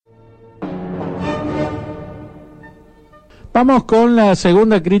Vamos con la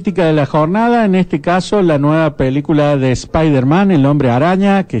segunda crítica de la jornada, en este caso la nueva película de Spider-Man, El Hombre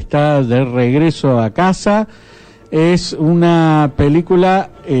Araña, que está de regreso a casa. Es una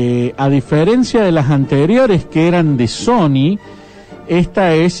película, a diferencia de las anteriores que eran de Sony,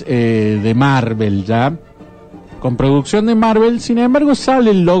 esta es de Marvel ya, con producción de Marvel. Sin embargo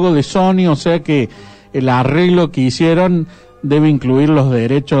sale el logo de Sony, o sea que el arreglo que hicieron debe incluir los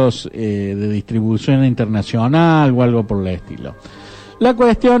derechos de distribución internacional o algo por el estilo. La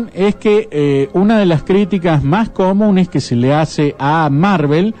cuestión es que una de las críticas más comunes que se le hace a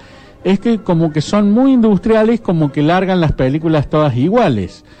Marvel es que como que son muy industriales, como que largan las películas todas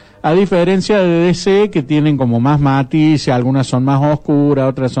iguales, a diferencia de DC, que tienen como más matices, algunas son más oscuras,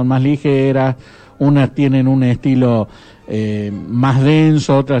 otras son más ligeras, unas tienen un estilo más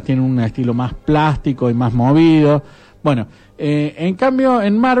denso, otras tienen un estilo más plástico y más movido. Bueno, en cambio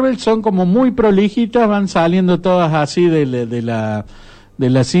en Marvel son como muy prolijitas, van saliendo todas así de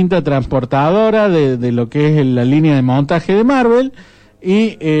la cinta transportadora de lo que es la línea de montaje de Marvel,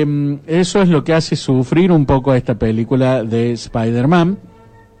 y eso es lo que hace sufrir un poco a esta película de Spider-Man,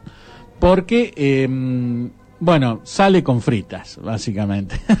 porque bueno, sale con fritas,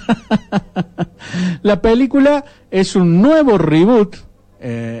 básicamente. La película es un nuevo reboot,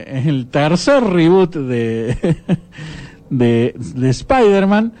 es el tercer reboot de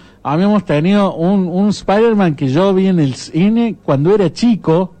Spider-Man. Habíamos tenido un Spider-Man que yo vi en el cine cuando era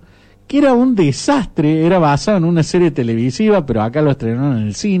chico, que era un desastre, era basado en una serie televisiva, pero acá lo estrenaron en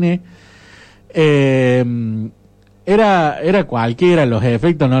el cine. Era cualquiera, los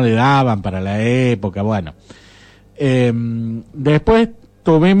efectos no le daban para la época, bueno. Después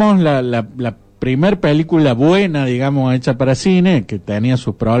tuvimos la primer película buena, digamos, hecha para cine, que tenía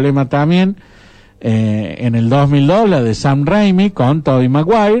sus problemas también, en el 2002, la de Sam Raimi con Tobey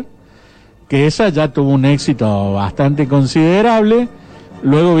Maguire, que esa ya tuvo un éxito bastante considerable.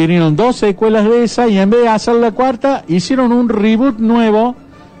 Luego vinieron 2 secuelas de esa, y en vez de hacer la cuarta, hicieron un reboot nuevo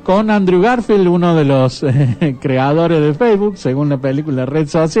con Andrew Garfield, uno de los creadores de Facebook, según la película Red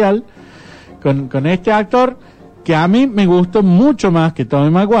Social, con este actor, que a mí me gustó mucho más que Tobey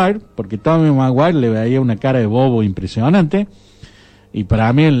Maguire, porque Tobey Maguire le veía una cara de bobo impresionante, y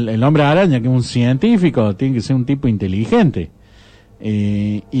para mí el Hombre Araña, que es un científico, tiene que ser un tipo inteligente,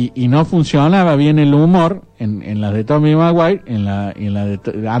 y no funcionaba bien el humor en las de Tobey Maguire, en la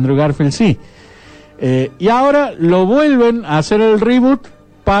de Andrew Garfield sí. Y ahora lo vuelven a hacer el reboot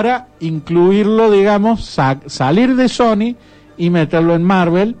para incluirlo, digamos, salir de Sony y meterlo en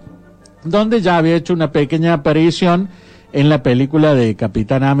Marvel, donde ya había hecho una pequeña aparición en la película de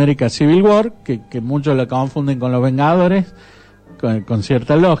Capitán América Civil War, que muchos la confunden con Los Vengadores, con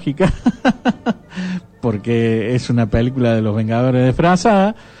cierta lógica, porque es una película de Los Vengadores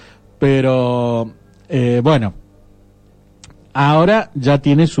disfrazada, pero bueno, ahora ya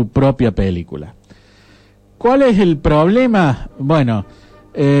tiene su propia película. ¿Cuál es el problema? Bueno,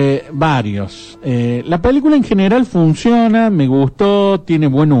 varios. La película en general funciona, me gustó, tiene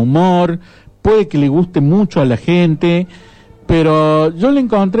buen humor, puede que le guste mucho a la gente, pero yo le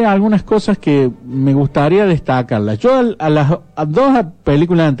encontré algunas cosas que me gustaría destacarlas. Yo a las 2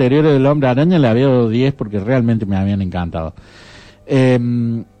 películas anteriores del Hombre Araña le había dado 10 porque realmente me habían encantado.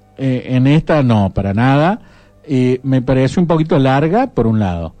 En esta no, para nada. Me parece un poquito larga, por un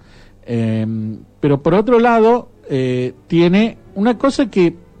lado. Pero por otro lado, tiene una cosa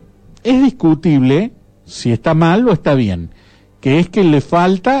que es discutible si está mal o está bien, que es que le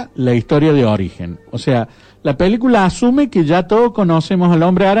falta la historia de origen. O sea, la película asume que ya todos conocemos al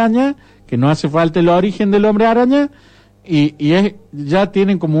Hombre Araña, que no hace falta el origen del Hombre Araña, y ya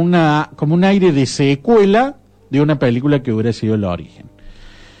tienen como un aire de secuela de una película que hubiera sido el origen.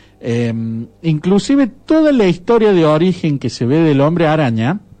 Inclusive toda la historia de origen que se ve del Hombre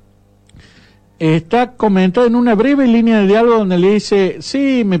Araña está comentada en una breve línea de diálogo donde le dice,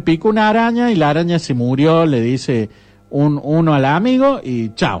 sí, me picó una araña y la araña se murió, le dice uno al amigo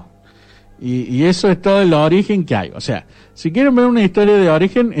y chao. Y eso es todo el origen que hay. O sea, si quieren ver una historia de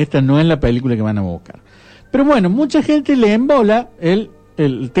origen, esta no es la película que van a buscar. Pero bueno, mucha gente le embola el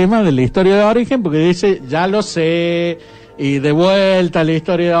tema de la historia de origen porque dice, ya lo sé, y de vuelta la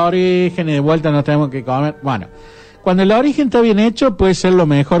historia de origen, y de vuelta nos tenemos que comer. Bueno, cuando el origen está bien hecho, puede ser lo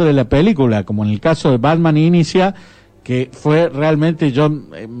mejor de la película, como en el caso de Batman Inicia, que fue realmente, yo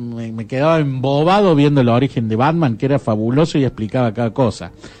me quedaba embobado viendo el origen de Batman, que era fabuloso y explicaba cada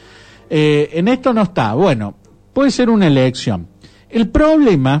cosa. En esto no está. Bueno, puede ser una elección. El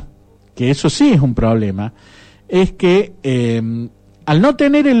problema, que eso sí es un problema, es que al no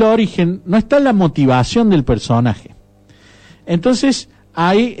tener el origen, no está la motivación del personaje. Entonces,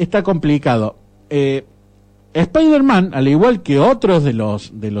 ahí está complicado. Spider-Man, al igual que otros de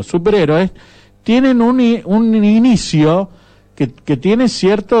los superhéroes, tienen un inicio que tiene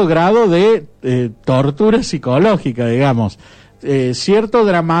cierto grado de tortura psicológica, digamos, cierto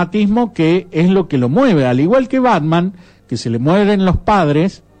dramatismo que es lo que lo mueve, al igual que Batman, que se le mueren los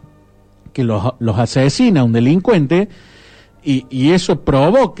padres, que los asesina un delincuente, y eso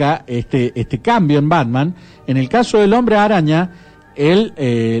provoca este cambio en Batman. En el caso del Hombre Araña,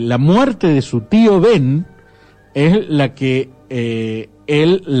 la muerte de su tío Ben es la que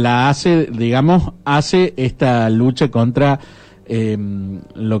él la hace, digamos, hace esta lucha contra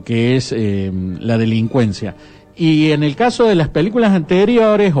lo que es la delincuencia. Y en el caso de las películas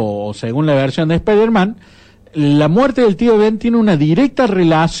anteriores, o según la versión de Spider-Man, la muerte del tío Ben tiene una directa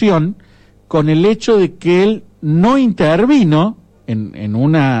relación con el hecho de que él no intervino en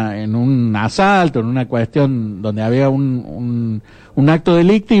un asalto, en una cuestión donde había un acto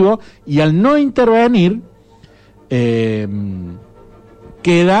delictivo, y al no intervenir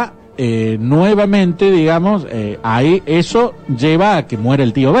queda nuevamente, digamos, ahí eso lleva a que muera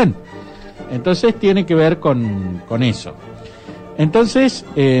el tío Ben. Entonces tiene que ver con eso. Entonces,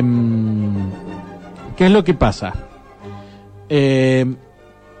 ¿qué es lo que pasa?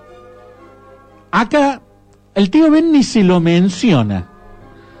 Acá el tío Ben ni se lo menciona.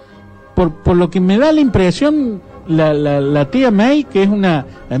 Por lo que me da la impresión, la tía May, que es en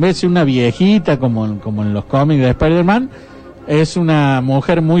vez de ser una viejita como en los cómics de Spider-Man, es una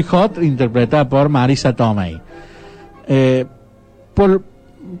mujer muy hot interpretada por Marisa Tomei.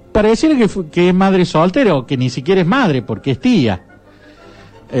 Pareciera que es madre soltera, o que ni siquiera es madre porque es tía.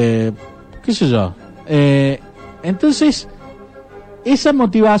 Qué sé yo. Entonces, esa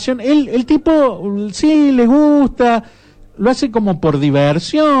motivación, el tipo sí le gusta, lo hace como por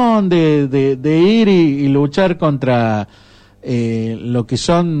diversión, de ir y luchar contra lo que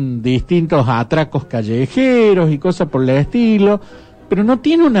son distintos atracos callejeros y cosas por el estilo, pero no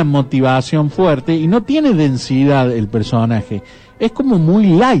tiene una motivación fuerte y no tiene densidad el personaje, es como muy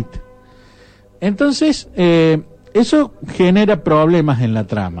light. Entonces eso genera problemas en la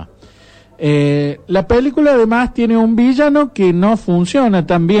trama. La película además tiene un villano que no funciona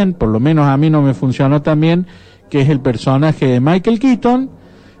tan bien, por lo menos a mí no me funcionó tan bien, que es el personaje de Michael Keaton,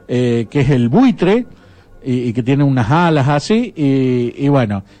 que es el buitre, y que tiene unas alas así, y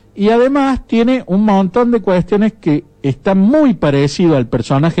bueno, y además tiene un montón de cuestiones que están muy parecido al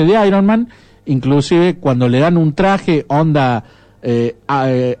personaje de Iron Man, inclusive cuando le dan un traje onda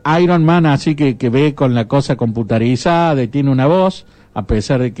Iron Man, así que ve con la cosa computarizada y tiene una voz, a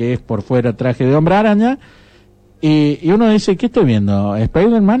pesar de que es por fuera traje de Hombre Araña, y uno dice, ¿qué estoy viendo?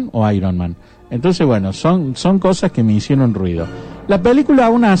 ¿Spider-Man o Iron Man? Entonces, bueno, son cosas que me hicieron ruido. La película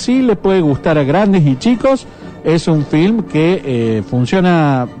aún así le puede gustar a grandes y chicos. Es un film que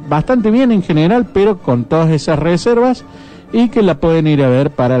funciona bastante bien en general, pero con todas esas reservas, y que la pueden ir a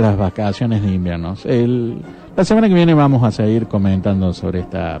ver para las vacaciones de invierno. La semana que viene vamos a seguir comentando sobre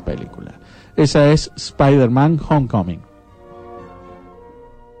esta película. Esa es Spider-Man Homecoming.